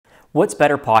What's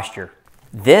better posture?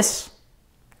 This,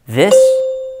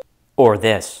 or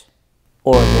this,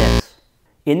 or this?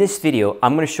 In this video,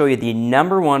 I'm going to show you the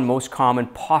 #1 most common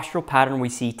postural pattern we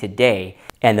see today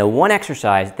and the one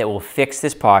exercise that will fix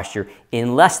this posture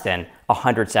in less than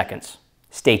 100 seconds.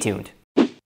 Stay tuned.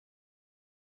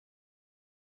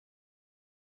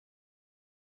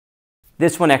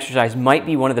 This one exercise might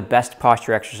be one of the best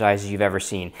posture exercises you've ever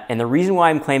seen. And the reason why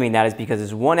I'm claiming that is because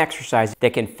it's one exercise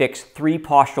that can fix 3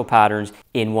 postural patterns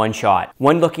in one shot.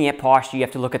 When looking at posture, you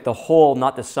have to look at the whole,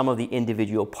 not the sum of the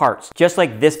individual parts. Just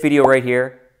like this video right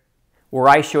here, where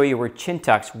I show you where chin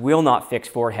tucks will not fix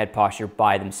forward head posture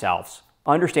by themselves.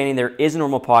 Understanding there is a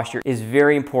normal posture is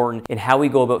very important in how we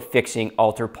go about fixing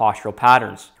altered postural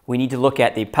patterns. We need to look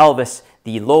at the pelvis,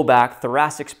 the low back,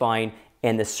 thoracic spine,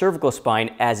 and the cervical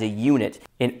spine as a unit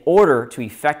in order to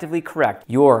effectively correct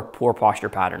your poor posture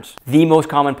patterns. The most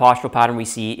common postural pattern we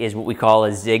see is what we call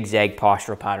a zigzag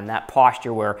postural pattern. That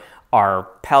posture where our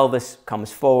pelvis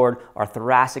comes forward, our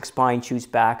thoracic spine shoots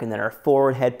back, and then our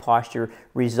forward head posture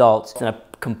results in a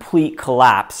complete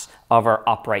collapse of our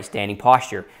upright standing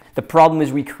posture. The problem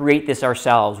is we create this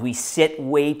ourselves. We sit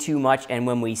way too much, and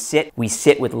when we sit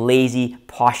with lazy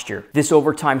posture. This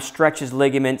over time stretches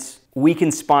ligaments,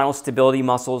 weakens spinal stability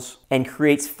muscles, and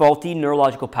creates faulty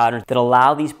neurological patterns that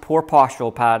allow these poor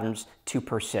postural patterns to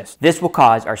persist. This will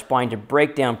cause our spine to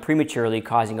break down prematurely,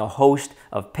 causing a host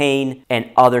of pain and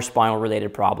other spinal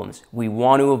related problems. We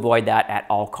want to avoid that at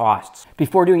all costs.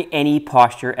 Before doing any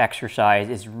posture exercise,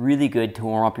 it's really good to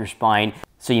warm up your spine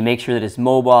so you make sure that it's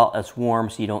mobile, it's warm,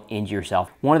 so you don't injure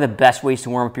yourself. One of the best ways to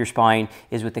warm up your spine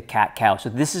is with the cat-cow. So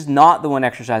this is not the one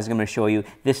exercise I'm going to show you.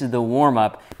 This is the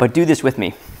warm-up, but do this with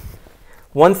me.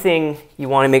 One thing you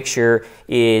want to make sure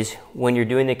is when you're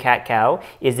doing the cat-cow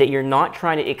is that you're not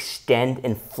trying to extend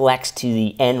and flex to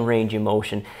the end range of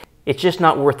motion. It's just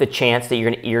not worth the chance that you're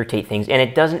going to irritate things, and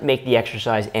it doesn't make the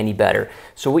exercise any better.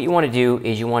 So what you want to do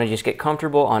is you want to just get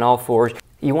comfortable on all fours.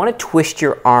 You want to twist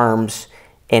your arms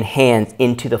and hands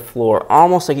into the floor,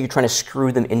 almost like you're trying to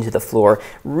screw them into the floor.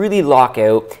 Really lock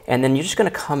out, and then you're just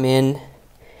going to come in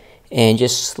and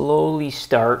just slowly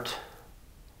start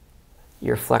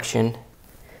your flexion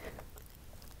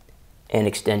and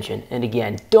extension. And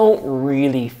again, don't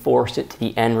really force it to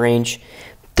the end range.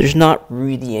 There's not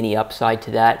really any upside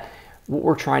to that. What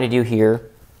we're trying to do here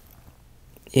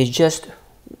is just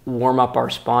warm up our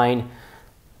spine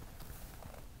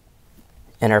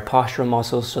and our postural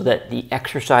muscles so that the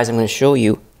exercise I'm going to show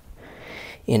you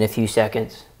in a few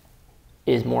seconds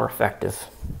is more effective.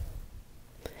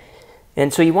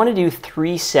 And so you want to do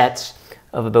 3 sets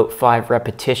of about 5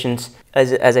 repetitions.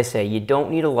 As I say, you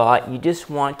don't need a lot. You just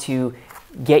want to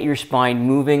get your spine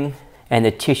moving and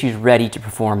the tissues ready to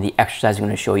perform the exercise I'm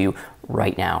going to show you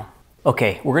right now.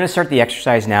 Okay, we're going to start the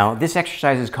exercise now. This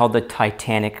exercise is called the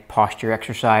Titanic posture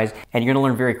exercise, and you're going to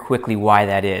learn very quickly why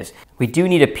that is. We do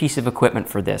need a piece of equipment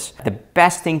for this. The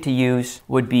best thing to use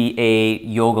would be a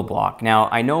yoga block. Now,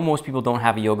 I know most people don't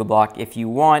have a yoga block. If you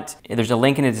want, there's a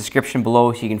link in the description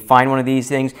below so you can find one of these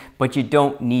things, but you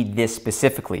don't need this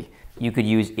specifically. You could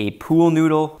use a pool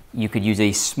noodle, you could use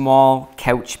a small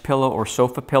couch pillow or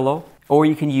sofa pillow, or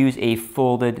you can use a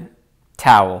folded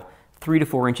towel. 3 to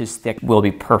 4 inches thick will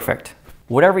be perfect.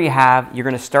 Whatever you have, you're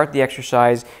going to start the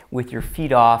exercise with your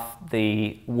feet off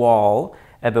the wall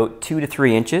about 2 to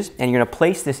 3 inches, and you're going to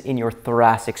place this in your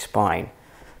thoracic spine,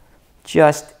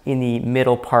 just in the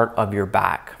middle part of your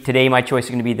back. Today my choice is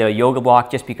going to be the yoga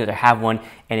block just because I have one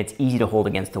and it's easy to hold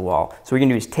against the wall. So what you're going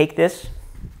to do is take this,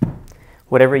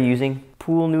 whatever you're using,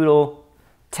 pool noodle,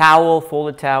 towel,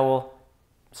 folded towel,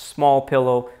 small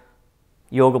pillow,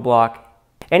 yoga block,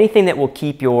 anything that will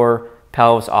keep your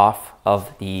pelvis off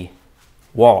of the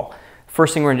wall.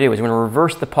 First thing we're going to do is we're going to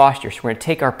reverse the posture. So we're going to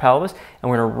take our pelvis and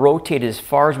we're going to rotate it as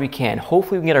far as we can.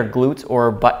 Hopefully we can get our glutes or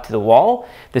our butt to the wall.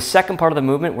 The second part of the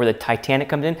movement where the Titanic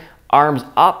comes in, arms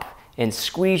up and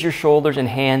squeeze your shoulders and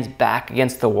hands back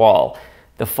against the wall.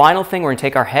 The final thing, we're going to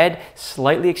take our head,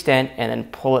 slightly extend, and then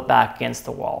pull it back against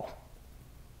the wall.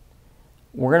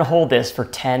 We're going to hold this for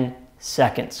 10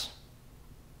 seconds.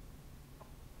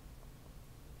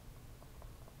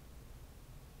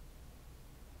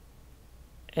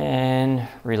 And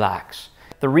relax.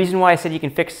 The reason why I said you can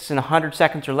fix this in 100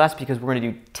 seconds or less because we're going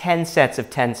to do 10 sets of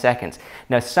 10 seconds.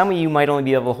 Now some of you might only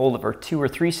be able to hold it for 2 or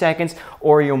 3 seconds,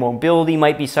 or your mobility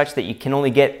might be such that you can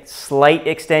only get slight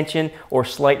extension or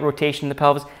slight rotation in the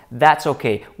pelvis. That's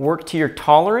okay. Work to your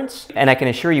tolerance, and I can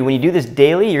assure you when you do this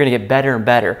daily you're going to get better and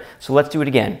better. So let's do it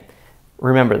again.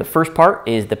 Remember, the first part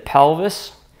is the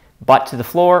pelvis, butt to the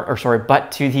floor, or sorry,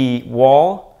 butt to the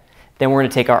wall. Then we're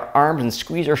gonna take our arms and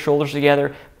squeeze our shoulders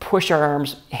together, push our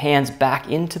hands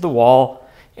back into the wall,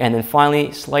 and then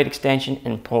finally slight extension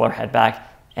and pull our head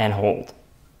back and hold.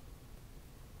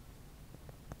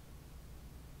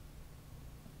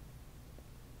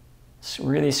 It's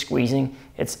really squeezing.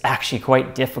 It's actually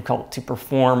quite difficult to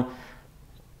perform.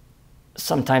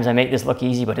 Sometimes I make this look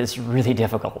easy, but it's really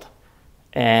difficult.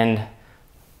 And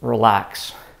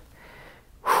relax.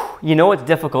 You know it's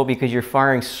difficult because you're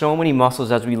firing so many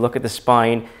muscles as we look at the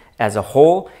spine as a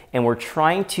whole, and we're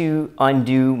trying to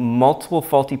undo multiple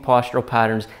faulty postural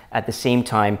patterns at the same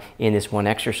time in this one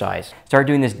exercise. Start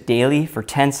doing this daily for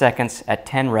 10 seconds at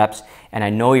 10 reps, and I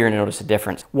know you're gonna notice a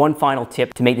difference. One final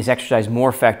tip to make this exercise more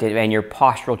effective and your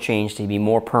postural change to be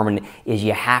more permanent is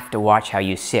you have to watch how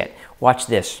you sit. Watch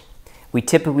this. We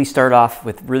typically start off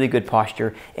with really good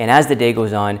posture, and as the day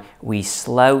goes on, we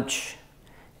slouch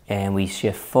and we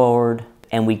shift forward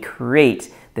and we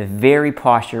create the very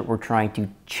posture we're trying to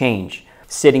change.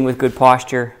 Sitting with good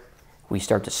posture, we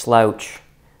start to slouch,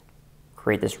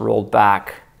 create this rolled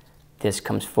back, this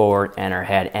comes forward and our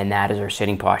head, and that is our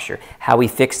sitting posture. How we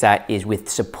fix that is with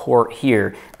support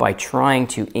here by trying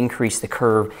to increase the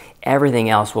curve. Everything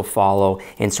else will follow,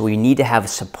 and so we need to have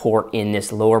support in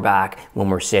this lower back when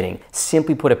we're sitting.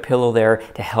 Simply put a pillow there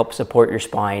to help support your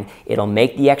spine. It'll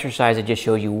make the exercise I just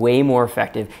showed you way more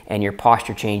effective and your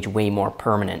posture change way more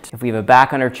permanent. If we have a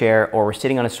back on our chair or we're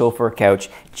sitting on a sofa or couch,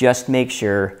 just make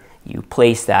sure you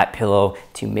place that pillow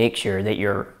to make sure that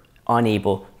you're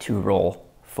unable to roll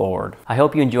forward. I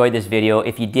hope you enjoyed this video.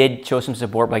 If you did, show some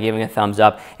support by giving a thumbs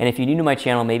up. And if you're new to my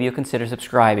channel, maybe you'll consider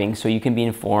subscribing so you can be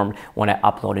informed when I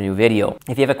upload a new video.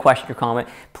 If you have a question or comment,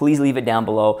 please leave it down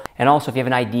below. And also, if you have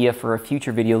an idea for a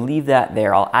future video, leave that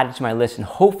there. I'll add it to my list and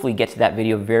hopefully get to that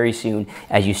video very soon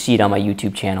as you see it on my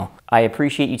YouTube channel. I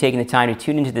appreciate you taking the time to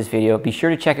tune into this video. Be sure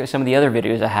to check out some of the other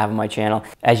videos I have on my channel,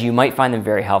 as you might find them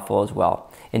very helpful as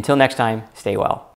well. Until next time, stay well.